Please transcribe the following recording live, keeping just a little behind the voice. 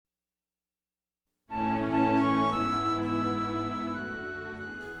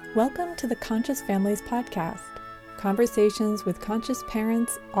Welcome to the Conscious Families Podcast, conversations with conscious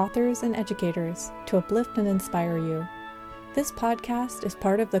parents, authors, and educators to uplift and inspire you. This podcast is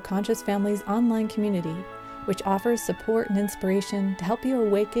part of the Conscious Families online community, which offers support and inspiration to help you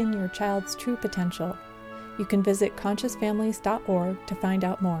awaken your child's true potential. You can visit consciousfamilies.org to find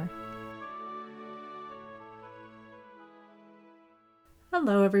out more.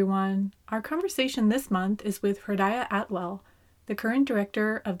 Hello, everyone. Our conversation this month is with Hridaya Atwell, the current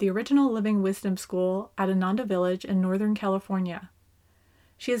director of the Original Living Wisdom School at Ananda Village in Northern California.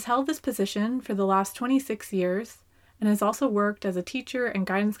 She has held this position for the last 26 years and has also worked as a teacher and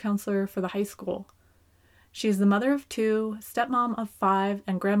guidance counselor for the high school. She is the mother of 2, stepmom of 5,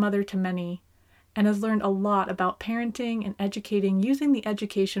 and grandmother to many, and has learned a lot about parenting and educating using the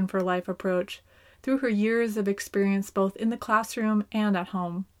Education for Life approach through her years of experience both in the classroom and at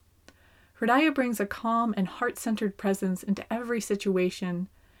home. Hridaya brings a calm and heart-centered presence into every situation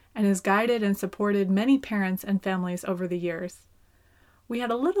and has guided and supported many parents and families over the years. We had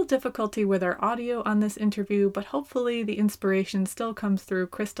a little difficulty with our audio on this interview, but hopefully the inspiration still comes through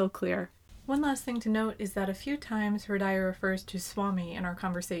crystal clear. One last thing to note is that a few times Hridaya refers to Swami in our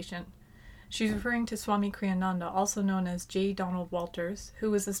conversation. She's referring to Swami Kriyananda, also known as J. Donald Walters,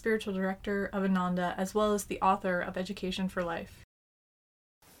 who was the spiritual director of Ananda as well as the author of Education for Life.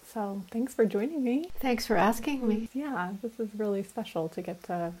 So thanks for joining me. Thanks for asking me. Yeah, this is really special to get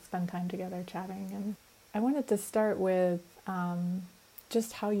to spend time together chatting. And I wanted to start with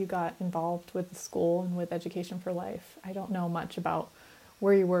just how you got involved with the school and with Education for Life. I don't know much about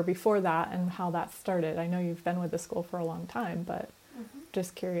where you were before that and how that started. I know you've been with the school for a long time, but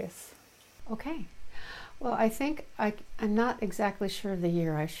just curious. Okay. Well, I think I'm not exactly sure of the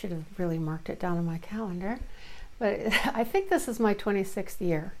year. I should have really marked it down on my calendar. But I think this is my 26th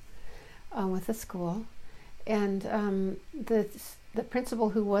year with the school. And the principal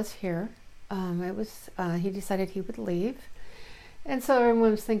who was here, he decided he would leave. And so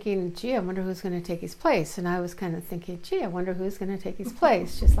everyone was thinking, gee, I wonder who's going to take his place. And I was kind of thinking, gee, I wonder who's going to take his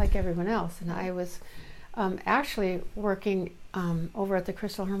place, just like everyone else. And I was actually working over at the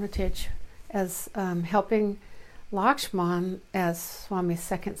Crystal Hermitage as helping Lakshman as Swami's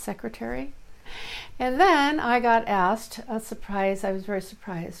second secretary. And then I got asked, I was very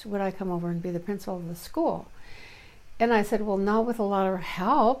surprised, would I come over and be the principal of the school? And I said, well, not with a lot of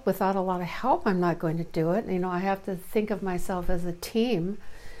help. Without a lot of help, I'm not going to do it. I have to think of myself as a team,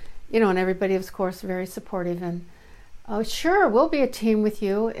 and everybody, of course, very supportive. And, oh, sure, we'll be a team with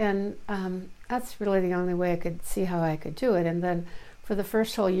you. And that's really the only way I could see how I could do it. And then for the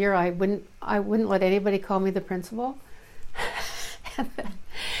first whole year, I wouldn't let anybody call me the principal. And then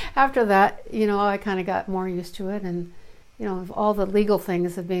after that, I kind of got more used to it. And, of all the legal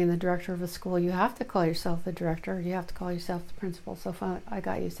things of being the director of a school, you have to call yourself the director. You have to call yourself the principal. So I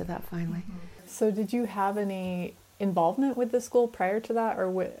got used to that finally. Mm-hmm. So did you have any involvement with the school prior to that,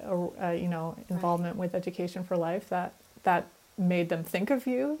 or involvement with Education for Life that made them think of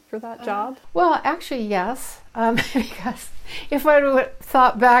you for that job? Well, actually, yes. Because if I would have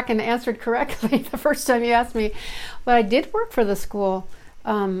thought back and answered correctly the first time you asked me, but I did work for the school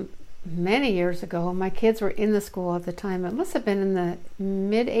many years ago. My kids were in the school at the time. It must have been in the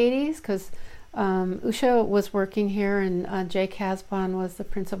mid-'80s because Usha was working here and Jay Kasban was the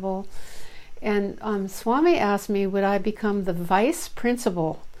principal. And Swami asked me, would I become the vice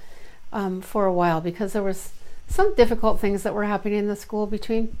principal for a while, because there was some difficult things that were happening in the school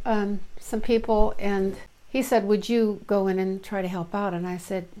between some people. And he said, would you go in and try to help out? And I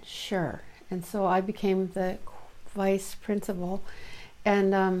said, sure. And so I became the vice principal.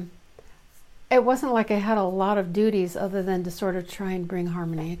 And it wasn't like I had a lot of duties other than to sort of try and bring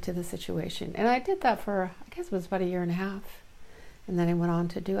harmony to the situation. And I did that for, I guess it was about a year and a half. And then I went on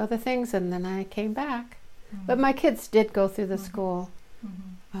to do other things, and then I came back. Mm-hmm. But my kids did go through the school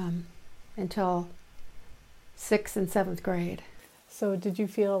until 6th and 7th grade. So did you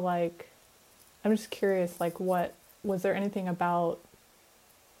feel like, I'm just curious, what, was there anything about,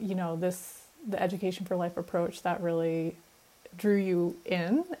 the Education for Life approach that really drew you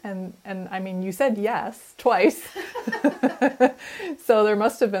in? And I mean, you said yes twice. So there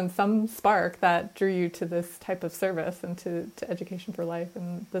must have been some spark that drew you to this type of service and to Education for Life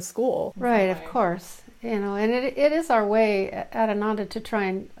and the school. Right, of course. And it is our way at Ananda to try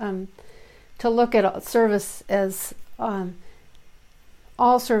and to look at service as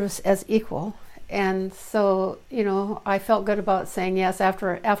all service as equal. And so, I felt good about saying yes.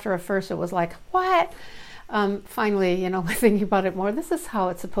 After at first it was like, what? Finally, thinking about it more, this is how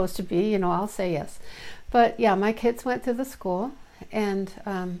it's supposed to be, I'll say yes. But yeah, my kids went to the school, and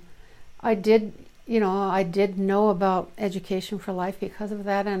I did I did know about Education for Life because of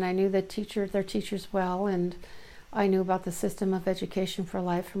that, and I knew their teachers well, and I knew about the system of Education for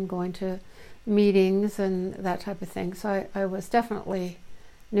Life from going to meetings and that type of thing. So I was definitely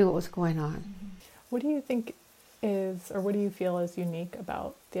knew what was going on. What do you think is, or what do you feel is unique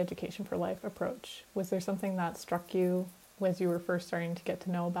about the Education for Life approach? Was there something that struck you as you were first starting to get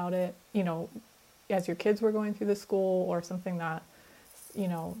to know about it, as your kids were going through the school, or something that,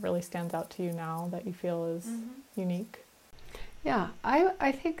 really stands out to you now that you feel is unique? Yeah,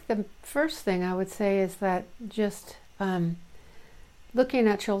 I think the first thing I would say is that just looking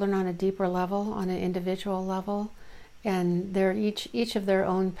at children on a deeper level, on an individual level, and they're each of their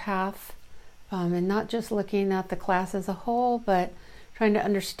own path, and not just looking at the class as a whole, but trying to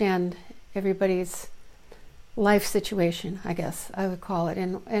understand everybody's life situation, I guess I would call it,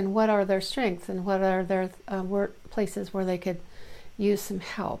 and what are their strengths and what are their places where they could use some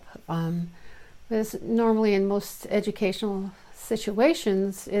help. Because normally in most educational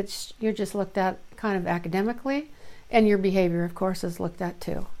situations, you're just looked at kind of academically, and your behavior, of course, is looked at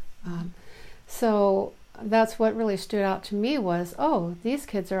too. So that's what really stood out to me was, these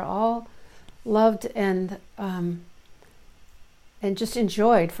kids are all loved and just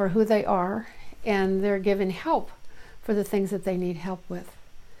enjoyed for who they are, and they're given help for the things that they need help with.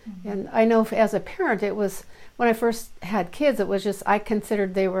 And I know as a parent, it was, when I first had kids, it was just, I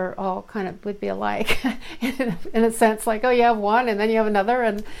considered they were all kind of would be alike in a sense, like, you have one and then you have another,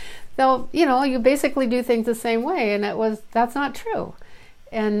 and they'll, you basically do things the same way, and that's not true.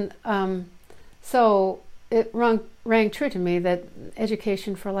 And so it rang true to me that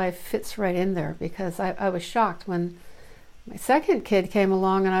Education for Life fits right in there, because I was shocked when my second kid came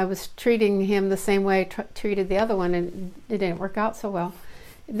along and I was treating him the same way I treated the other one, and it didn't work out so well.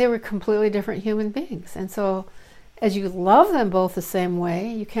 They were completely different human beings. And so as you love them both the same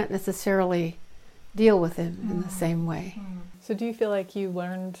way, you can't necessarily deal with them in the same way. So do you feel like you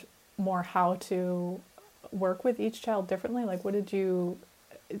learned more how to work with each child differently? Like, what did you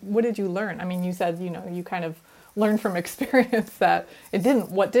learn? I mean, you said, you kind of learned from experience that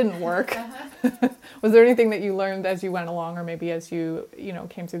what didn't work. Was there anything that you learned as you went along, or maybe as you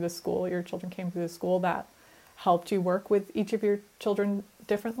came through the school, your children came through the school, that helped you work with each of your children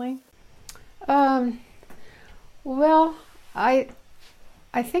differently? Well, I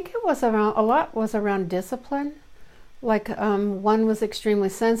think it was a lot was around discipline. Like one was extremely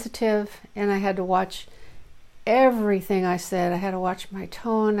sensitive, and I had to watch everything I said. I had to watch my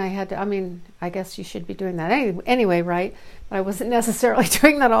tone. I guess you should be doing that anyway, right? But I wasn't necessarily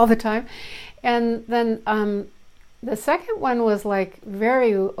doing that all the time. And then the second one was like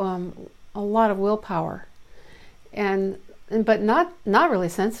very a lot of willpower, but not really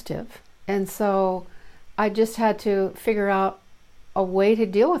sensitive. And so I just had to figure out a way to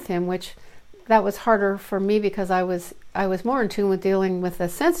deal with him, which that was harder for me because I was more in tune with dealing with the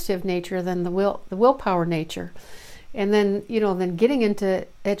sensitive nature than the willpower nature. And then then getting into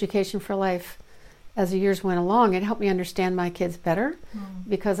Education for Life as the years went along, it helped me understand my kids better,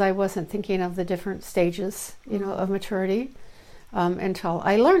 because I wasn't thinking of the different stages of maturity until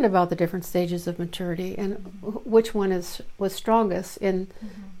I learned about the different stages of maturity and which one was strongest in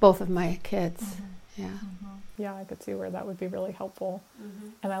both of my kids. Yeah, I could see where that would be really helpful.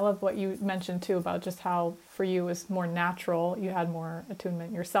 And I love what you mentioned too about just how for you it was more natural. You had more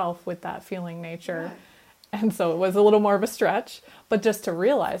attunement yourself with that feeling nature. Right. And so it was a little more of a stretch, but just to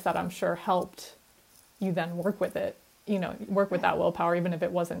realize that, I'm sure, helped you then work with it, work with that willpower, even if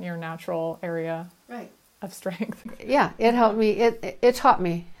it wasn't your natural area of strength. Yeah, it helped me. It taught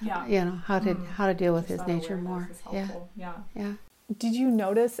me, how to deal with his nature more. Yeah. Did you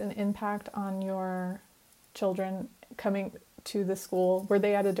notice an impact on your children coming to the school? Were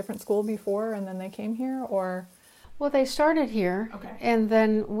they at a different school before and then they came here, or? Well, they started here, and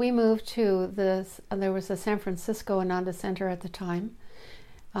then we moved to there was a San Francisco Ananda Center at the time.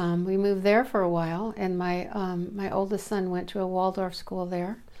 We moved there for a while, and my oldest son went to a Waldorf school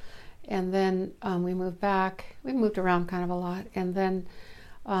there. And then we moved back. We moved around kind of a lot. And then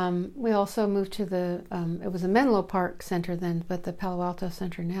we also moved to it was a Menlo Park Center then, but the Palo Alto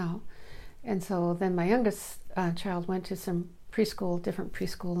Center now. And so then my youngest child went to some different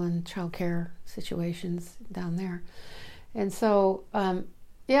preschool and child care situations down there. And so,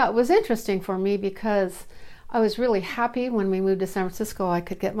 it was interesting for me because I was really happy when we moved to San Francisco. I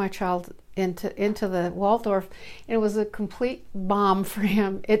could get my child into the Waldorf, and it was a complete bomb for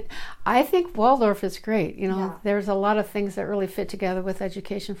him. I think Waldorf is great. There's a lot of things that really fit together with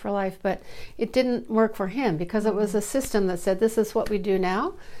Education for Life, but it didn't work for him because it was a system that said, this is what we do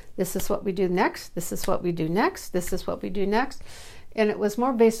now, this is what we do next, this is what we do next, this is what we do next. And it was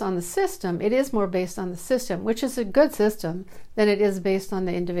more based on the system. It is more based on the system, which is a good system, than it is based on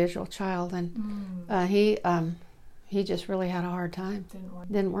the individual child. And he just really had a hard time.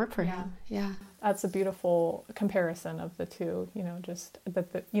 Didn't work for him. Yeah. That's a beautiful comparison of the two, just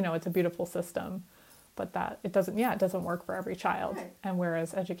that, it's a beautiful system, but that it doesn't work for every child. Right. And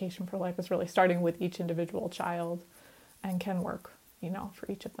whereas Education for Life is really starting with each individual child and can work,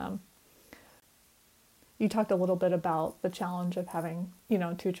 for each of them. You talked a little bit about the challenge of having,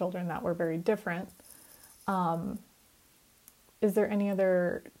 two children that were very different. Is there any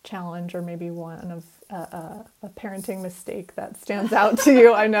other challenge or maybe one of a parenting mistake that stands out to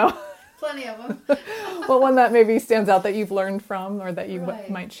you? I know. Plenty of them. Well, one that maybe stands out that you've learned from or that you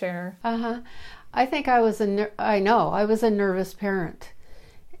might share? I think I was a nervous parent,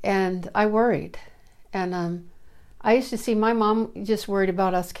 and I worried. And I used to see my mom just worried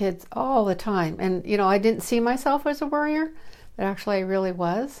about us kids all the time. And, I didn't see myself as a worrier, but actually I really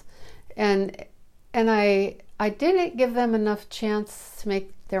was. And I didn't give them enough chance to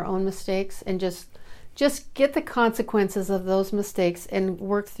make their own mistakes and just get the consequences of those mistakes and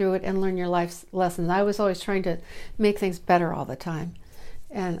work through it and learn your life's lessons. I was always trying to make things better all the time.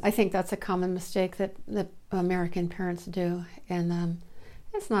 And I think that's a common mistake that American parents do. And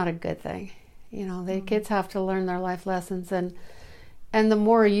it's not a good thing. The kids have to learn their life lessons. And the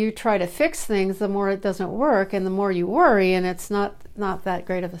more you try to fix things, the more it doesn't work. And the more you worry, and it's not that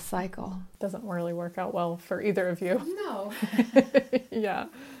great of a cycle. Doesn't really work out well for either of you. No. Yeah.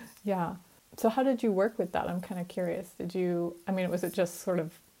 So how did you work with that? I'm kind of curious. Was it just sort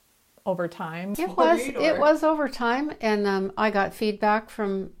of over time? It was over time. And I got feedback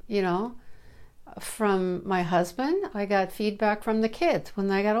from my husband. I got feedback from the kids when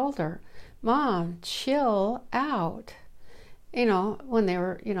they got older. Mom, chill out. When they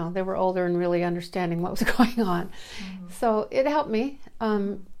were older and really understanding what was going on. Mm-hmm. So it helped me.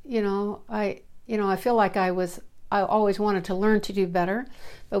 I feel like I always wanted to learn to do better,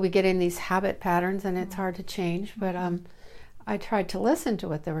 but we get in these habit patterns and it's hard to change. But I tried to listen to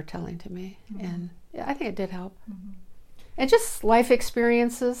what they were telling to me, and I think it did help. Mm-hmm. And just life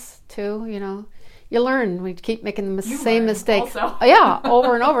experiences too, You learn. We keep making the same mistakes.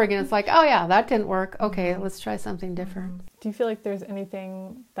 Over and over again. It's like, that didn't work. Okay, let's try something different. Do you feel like there's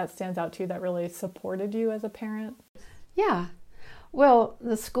anything that stands out to you that really supported you as a parent? Yeah. Well,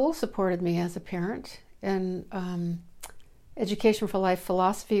 the school supported me as a parent. And Education for Life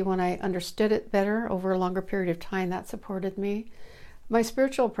philosophy, when I understood it better over a longer period of time, that supported me. My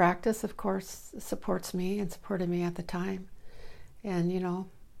spiritual practice, of course, supports me and supported me at the time. And,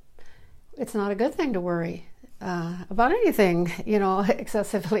 it's not a good thing to worry about anything,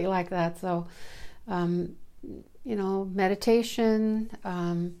 excessively like that. So, meditation,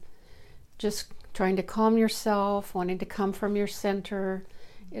 just trying to calm yourself, wanting to come from your center.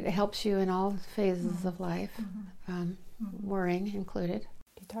 It helps you in all phases of life, worrying included.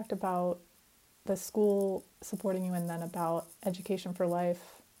 You talked about the school supporting you and then about Education for Life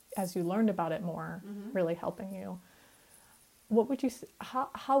as you learned about it more, really helping you. What would you?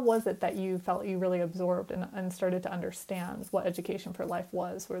 How was it that you felt you really absorbed and started to understand what Education for Life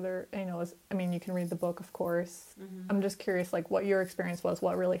was? Were there, you can read the book, of course. Mm-hmm. I'm just curious, what your experience was.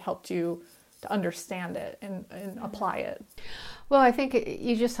 What really helped you to understand it and apply it? Well, I think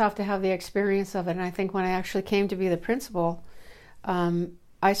you just have to have the experience of it. And I think when I actually came to be the principal,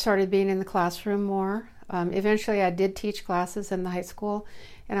 I started being in the classroom more. Eventually, I did teach classes in the high school,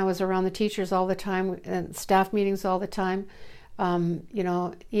 and I was around the teachers all the time and staff meetings all the time.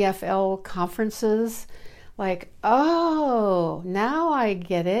 EFL conferences, now I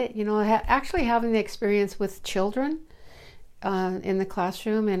get it. Actually having the experience with children in the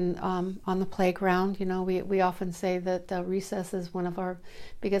classroom and on the playground. We often say that recess is one of our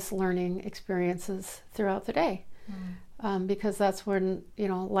biggest learning experiences throughout the day. Because that's when,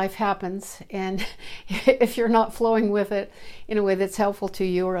 life happens. And if you're not flowing with it in a way that's helpful to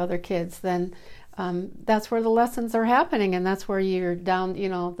you or other kids, then that's where the lessons are happening, and that's where you're down,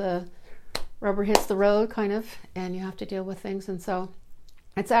 the rubber hits the road kind of, and you have to deal with things. And so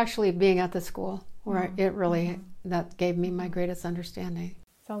it's actually being at the school where it really, that gave me my greatest understanding.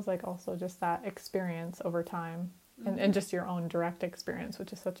 Sounds like also just that experience over time and just your own direct experience,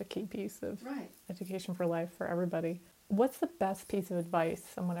 which is such a key piece of Education for Life for everybody. What's the best piece of advice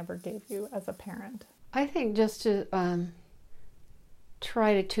someone ever gave you as a parent? I think just to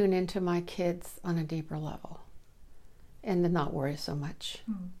try to tune into my kids on a deeper level and to not worry so much.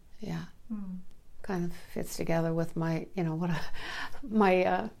 Kind of fits together with my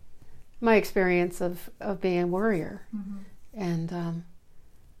my experience of being a worrier. And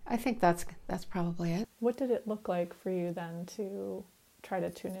I think that's probably it. What did it look like for you then to try to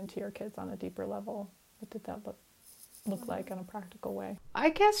tune into your kids on a deeper level? What did that look like in a practical way? I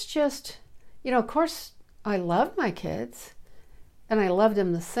guess just, of course, I loved my kids, and I loved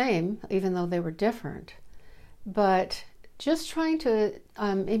them the same, even though they were different. But just trying to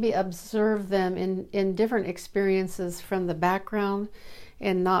maybe observe them in different experiences from the background,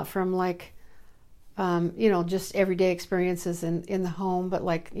 and not from just everyday experiences in the home, but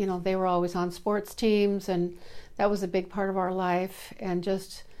they were always on sports teams, and that was a big part of our life. And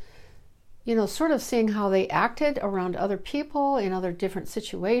just, sort of seeing how they acted around other people in other different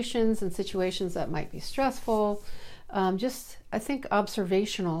situations, and situations that might be stressful. Just, I think,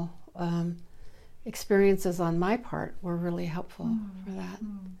 observational experiences on my part were really helpful for that.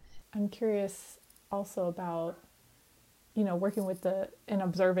 I'm curious also about, working with and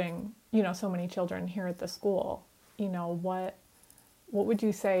observing, so many children here at the school. What would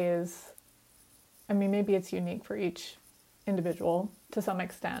you say is, maybe it's unique for each individual to some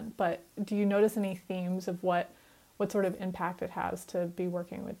extent, but do you notice any themes of what sort of impact it has to be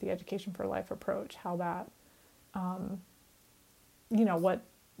working with the Education for Life approach, how that,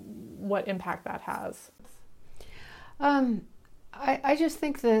 what impact that has? I just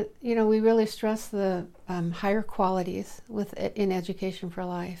think that, we really stress the higher qualities in Education for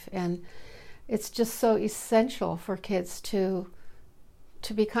Life, and it's just so essential for kids to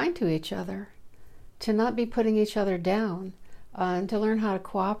be kind to each other, to not be putting each other down, and to learn how to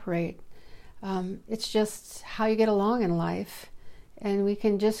cooperate. It's just how you get along in life, and we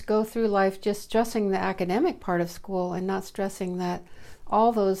can just go through life just stressing the academic part of school and not stressing that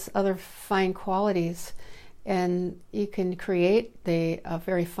all those other fine qualities. And you can create a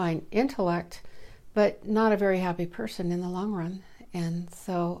very fine intellect, but not a very happy person in the long run. And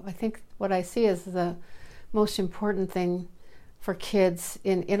so I think what I see as the most important thing for kids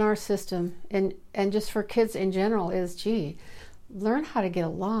in our system, and just for kids in general, is, learn how to get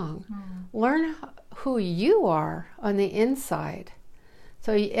along. Learn who you are on the inside.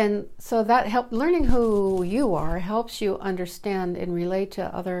 So that learning who you are helps you understand and relate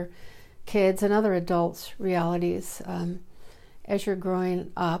to other kids and other adults' realities as you're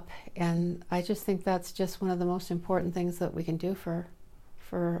growing up. And I just think that's just one of the most important things that we can do for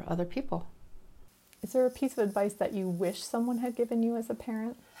other people. Is there a piece of advice that you wish someone had given you as a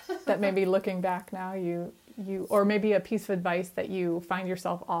parent that maybe looking back now you or maybe a piece of advice that you find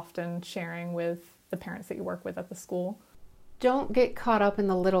yourself often sharing with the parents that you work with at the school? Don't get caught up in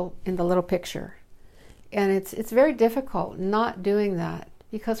the little picture. And it's very difficult not doing that,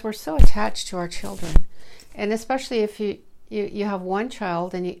 because we're so attached to our children. And especially if you have one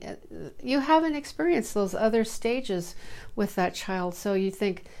child and you haven't experienced those other stages with that child, so you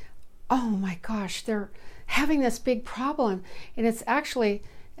think, oh my gosh, they're having this big problem. And it's actually,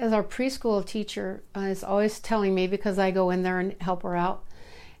 as our preschool teacher is always telling me, because I go in there and help her out,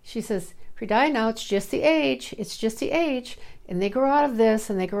 she says, Hridaya, now it's just the age, and they grow out of this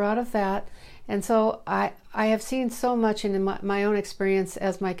and they grow out of that. And so I have seen so much in my own experience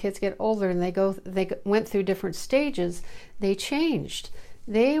as my kids get older and they went through different stages. They changed.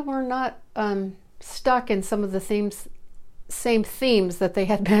 They were not stuck in some of the same themes that they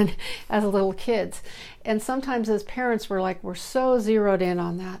had been as little kids. And sometimes as parents we're so zeroed in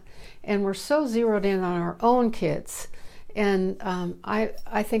on that, and we're so zeroed in on our own kids. And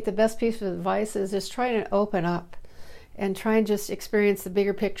I think the best piece of advice is just try to open up and try and just experience the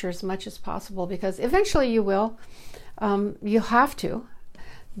bigger picture as much as possible, because eventually you will. You have to.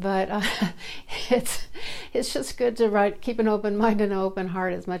 But it's just good to keep an open mind and an open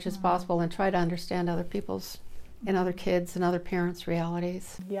heart as much as possible, and try to understand other people's and other kids and other parents'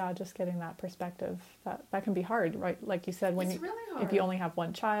 realities. Yeah, just getting that perspective, that can be hard, right? Like you said, It's really hard. If you only have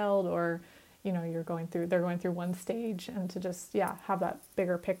one child, or they're going through one stage, and to just have that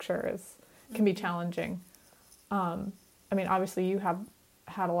bigger picture can be challenging. Obviously you have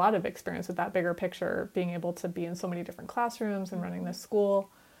had a lot of experience with that bigger picture, being able to be in so many different classrooms and running this school.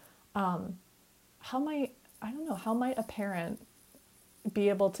 How might a parent be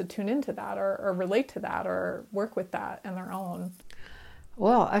able to tune into that or relate to that or work with that in their own?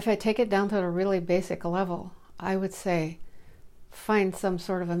 Well, if I take it down to a really basic level, I would say find some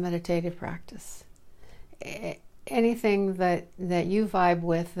sort of a meditative practice. Anything that you vibe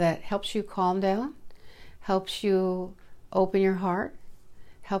with that helps you calm down, helps you open your heart,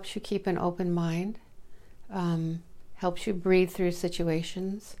 helps you keep an open mind, helps you breathe through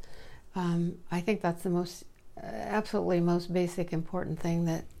situations. I think that's the absolutely most basic important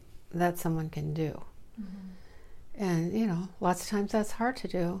thing that someone can do. Mm-hmm. And lots of times that's hard to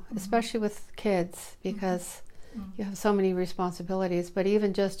do, especially with kids, because You have so many responsibilities, but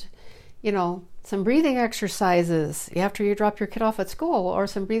even just, some breathing exercises after you drop your kid off at school, or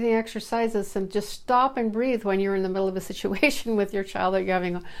some breathing exercises, some just stop and breathe when you're in the middle of a situation with your child that you're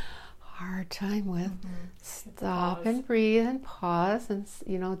having a hard time with. Stop and breathe and pause and,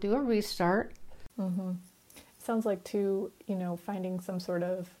 do a restart. Sounds like too, finding some sort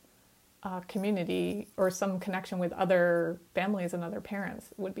of community or some connection with other families and other parents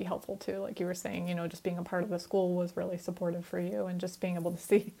would be helpful too. Like you were saying, just being a part of the school was really supportive for you, and just being able to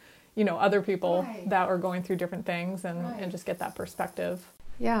see, other people that are going through different things and just get that perspective.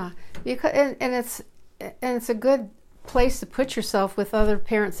 Yeah, because and it's a good place to put yourself with other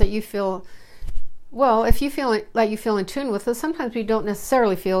parents that you feel. Well, if you feel like you feel in tune with us, sometimes we don't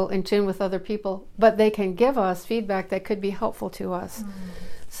necessarily feel in tune with other people, but they can give us feedback that could be helpful to us.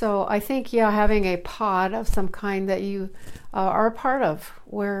 So I think, having a pod of some kind that you are a part of,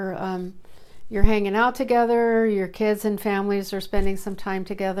 where you're hanging out together, your kids and families are spending some time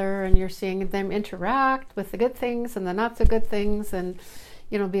together, and you're seeing them interact with the good things and the not so good things, and,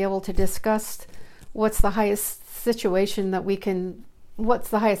 be able to discuss what's the highest thing we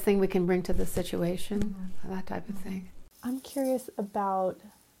can bring to the situation, that type of thing. I'm curious about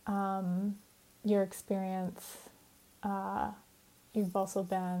your experience. You've also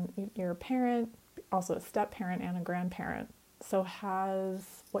you're a parent, also a step-parent and a grandparent. So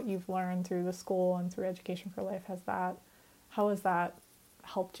has what you've learned through the school and through Education for Life, how has that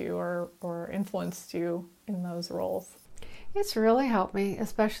helped you or influenced you in those roles? It's really helped me,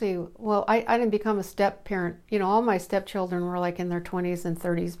 especially, I didn't become a step-parent. All my stepchildren were like in their 20s and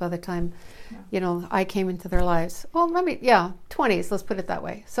 30s by the time, I came into their lives. Well, 20s, let's put it that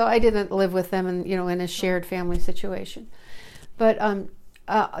way. So I didn't live with them in a shared family situation. But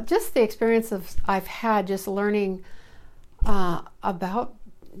just the experience I've had just learning about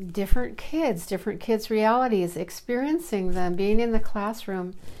different kids' realities, experiencing them, being in the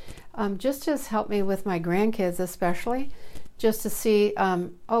classroom, just has helped me with my grandkids especially, just to see,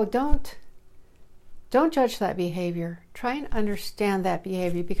 don't judge that behavior. Try and understand that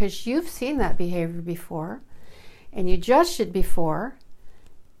behavior, because you've seen that behavior before, and you judged it before,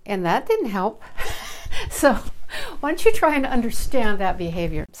 and that didn't help. So why don't you try and understand that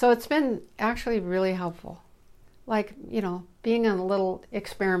behavior? So it's been actually really helpful. Like, being in a little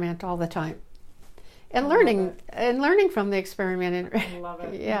experiment all the time. And learning from the experiment. I love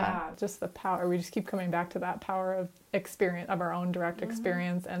it. Yeah. Just the power. We just keep coming back to that power of experience, of our own direct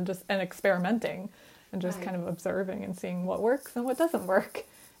experience, and experimenting, and just kind of observing and seeing what works and what doesn't work.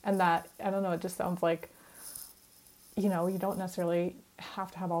 And that, I don't know, it just sounds like, you don't necessarily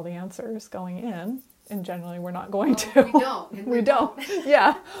have to have all the answers going in. And generally we're not going to. We don't.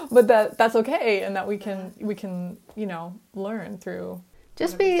 Yeah. But that's okay. And that we can, learn through.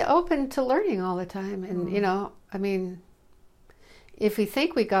 Just be open to learning all the time. And, if we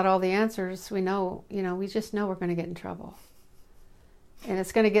think we got all the answers, we just know we're going to get in trouble. And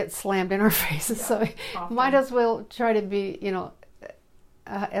it's going to get slammed in our faces. Yeah, so might as well try to be,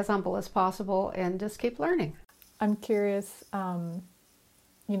 as humble as possible and just keep learning. I'm curious, the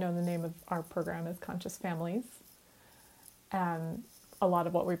name of our program is Conscious Families. And a lot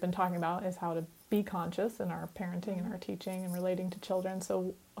of what we've been talking about is how to be conscious in our parenting and our teaching and relating to children.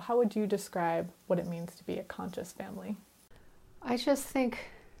 So how would you describe what it means to be a conscious family? I just think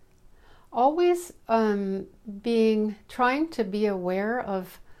always trying to be aware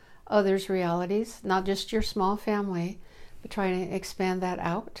of others' realities, not just your small family, but trying to expand that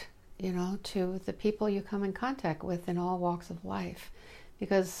out, to the people you come in contact with in all walks of life.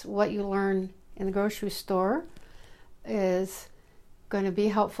 Because what you learn in the grocery store is going to be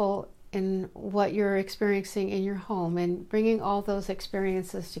helpful in what you're experiencing in your home, and bringing all those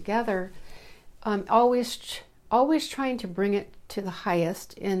experiences together. Always trying to bring it to the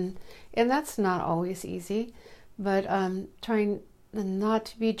highest, and that's not always easy, but trying not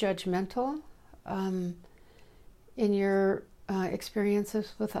to be judgmental in your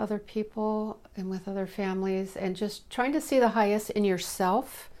experiences with other people and with other families, and just trying to see the highest in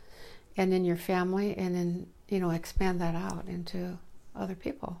yourself and in your family, and then expand that out into other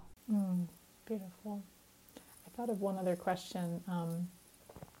people. Beautiful. I thought of one other question.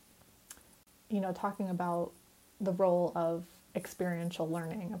 Talking about the role of experiential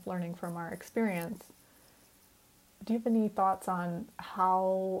learning, of learning from our experience. Do you have any thoughts on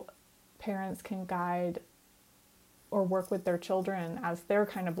how parents can guide or work with their children as they're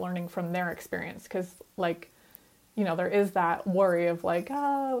kind of learning from their experience? Because, there is that worry of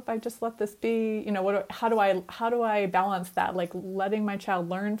if I just let this be, how do I balance that? Like, letting my child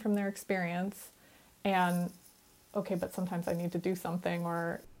learn from their experience, and okay, but sometimes I need to do something,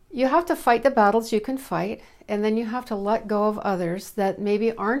 or You have to fight the battles you can fight, and then you have to let go of others that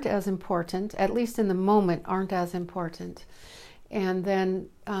maybe aren't as important, at least in the moment, aren't as important. And then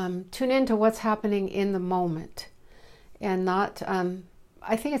tune into what's happening in the moment. And not,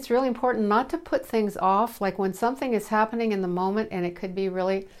 I think it's really important not to put things off, like when something is happening in the moment and it could be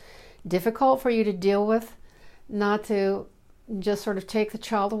really difficult for you to deal with, not to just sort of take the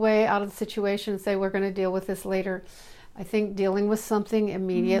child away out of the situation and say, we're going to deal with this later. I think dealing with something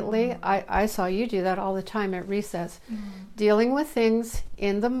immediately, I saw you do that all the time at recess. Dealing with things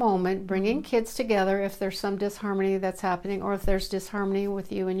in the moment, bringing kids together if there's some disharmony that's happening, or if there's disharmony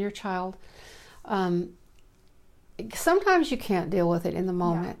with you and your child. Sometimes you can't deal with it in the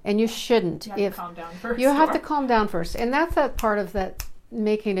moment, and you shouldn't. You have to calm down first. You have to calm down first. And that's that part of that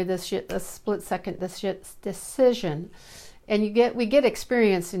making a split-second decision. And we get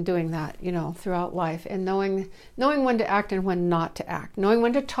experience in doing that, throughout life, and knowing when to act and when not to act, knowing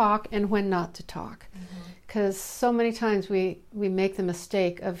when to talk and when not to talk. Because so many times we make the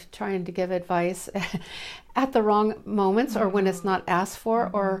mistake of trying to give advice at the wrong moments, or when it's not asked for,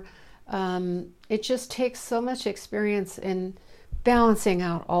 or it just takes so much experience in balancing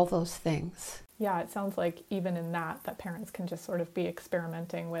out all those things. Yeah, it sounds like even in that parents can just sort of be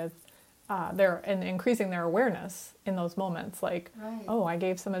experimenting with and increasing their awareness in those moments, like, right. Oh, I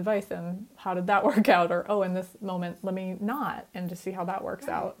gave some advice and how did that work out? Or, oh, in this moment, let me not, and just see how that works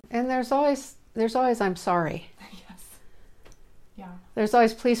out. And there's always I'm sorry. Yes. Yeah. There's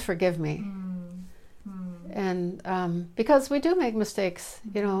always please forgive me. And because we do make mistakes,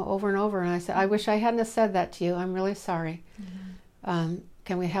 over and over. And I say, I wish I hadn't have said that to you. I'm really sorry.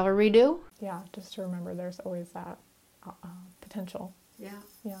 Can we have a redo? Yeah, just to remember there's always that potential. Yeah.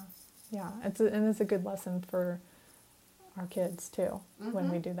 Yeah. Yeah, it's a good lesson for our kids too, when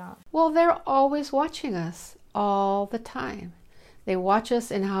we do that. Well, they're always watching us all the time. They watch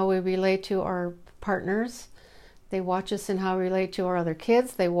us in how we relate to our partners. They watch us in how we relate to our other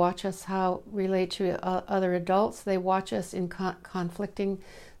kids. They watch us how we relate to other adults. They watch us in conflicting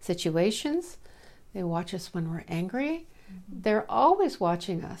situations. They watch us when we're angry. They're always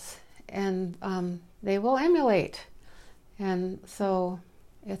watching us, and they will emulate. And so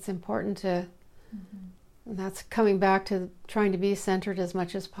it's important to, and that's coming back to trying to be centered as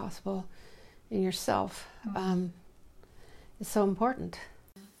much as possible in yourself. It's so important.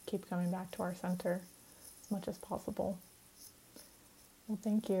 Keep coming back to our center as much as possible. Well,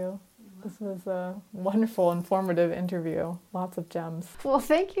 thank you. This was a wonderful, informative interview. Lots of gems. Well,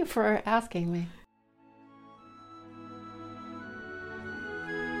 thank you for asking me.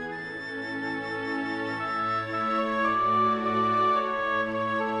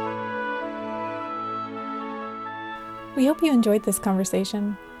 We hope you enjoyed this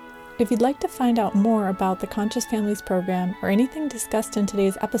conversation. If you'd like to find out more about the Conscious Families program or anything discussed in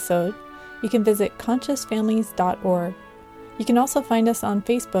today's episode, you can visit consciousfamilies.org. You can also find us on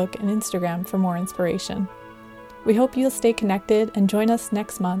Facebook and Instagram for more inspiration. We hope you'll stay connected and join us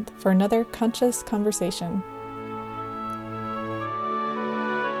next month for another conscious conversation.